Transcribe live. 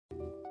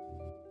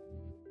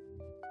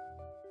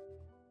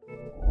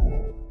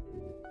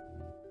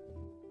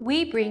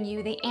We bring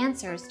you the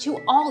answers to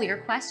all your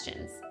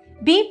questions.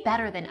 Be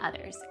better than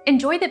others.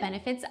 Enjoy the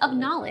benefits of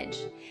knowledge.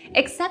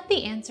 Accept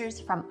the answers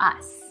from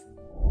us.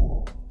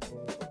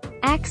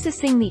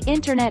 Accessing the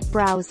Internet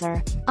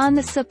browser. On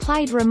the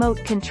supplied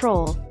remote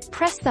control,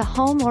 press the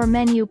Home or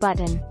Menu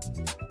button.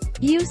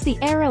 Use the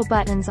arrow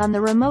buttons on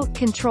the remote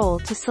control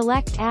to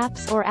select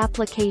apps or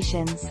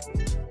applications.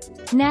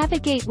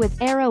 Navigate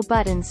with arrow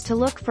buttons to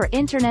look for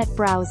Internet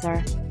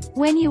browser.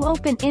 When you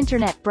open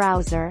Internet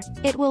browser,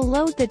 it will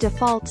load the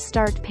default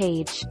start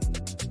page.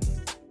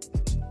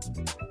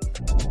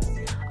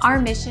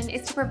 Our mission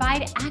is to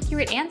provide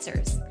accurate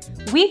answers.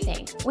 We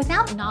think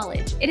without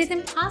knowledge, it is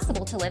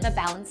impossible to live a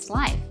balanced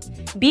life.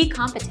 Be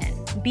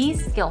competent, be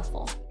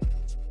skillful.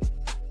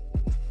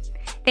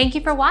 Thank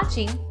you for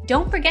watching.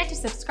 Don't forget to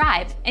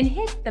subscribe and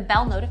hit the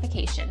bell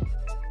notification.